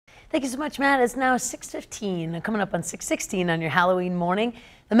Thank you so much, Matt. It's now 6:15, coming up on 6:16 on your Halloween morning.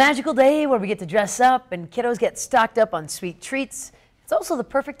 The magical day where we get to dress up and kiddos get stocked up on sweet treats. It's also the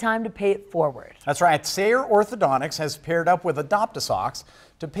perfect time to pay it forward. That's right. Sayre Orthodontics has paired up with Adopt-A-Socks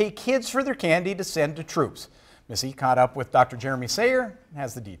to pay kids for their candy to send to troops. Missy caught up with Dr. Jeremy Sayre and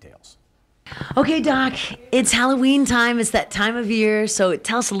has the details. Okay, Doc, it's Halloween time. It's that time of year. So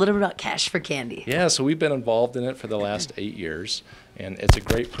tell us a little bit about Cash for Candy. Yeah, so we've been involved in it for the last 8 years, and it's a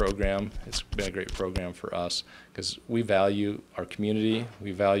great program. It's been a great program for us because we value our community,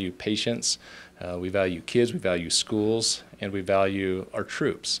 we value patients, we value kids, we value schools, and we value our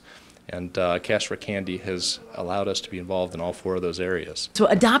troops. And Cash for Candy has allowed us to be involved in all 4 of those areas. So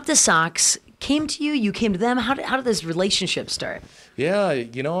Adopt-A-Socks came to you, you came to them. How did this relationship start? Yeah,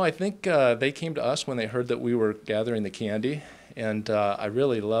 you know, I think they came to us when they heard that we were gathering the candy, and I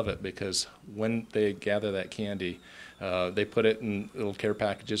really love it because when they gather that candy, they put it in little care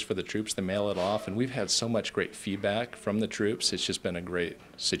packages for the troops, they mail it off, and we've had so much great feedback from the troops. It's just been a great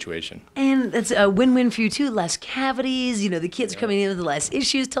situation. And it's a win-win for you too, less cavities, you know, the kids are coming in with less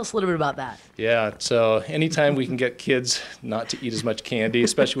issues. Tell us a little bit about that. Yeah, so anytime we can get kids not to eat as much candy,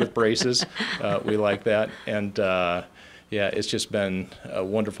 especially with braces, we like that. And yeah, it's just been a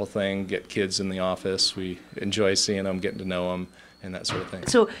wonderful thing. Get kids in the office. We enjoy seeing them, getting to know them, and that sort of thing.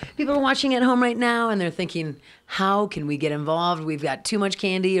 So people are watching at home right now and they're thinking, how can we get involved? We've got too much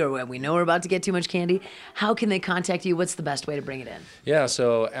candy, or we know we're about to get too much candy. How can they contact you? What's the best way to bring it in? Yeah,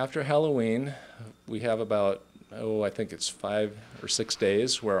 so after Halloween, we have about, I think it's 5 or 6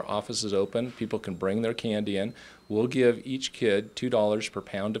 days where our office is open. People can bring their candy in. We'll give each kid $2 per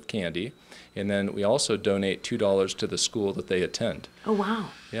pound of candy, and then we also donate $2 to the school that they attend. Oh, wow.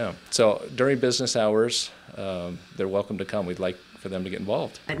 Yeah, so during business hours, they're welcome to come. We'd like for them to get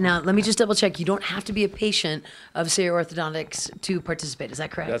involved. Now, let me just double check. You don't have to be a patient of Sayre Orthodontics to participate. Is that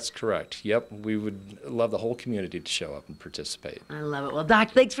correct? That's correct. Yep, we would love the whole community to show up and participate. I love it. Well,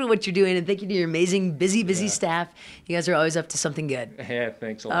 Doc, thanks for what you're doing, and thank you to your amazing, busy staff. You guys are always up to something good. Yeah,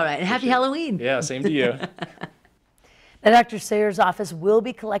 thanks a lot. All right, and happy Halloween. Yeah, same to you. Now, Dr. Sayre's office will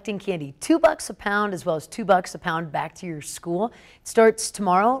be collecting candy, $2 a pound, as well as $2 a pound back to your school. It starts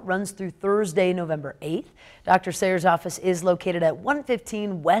tomorrow, runs through Thursday, November 8th. Dr. Sayre's office is located at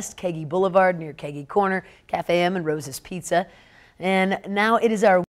 115 West Kagi Boulevard near Kagi Corner, Cafe M and Rose's Pizza. And now it is our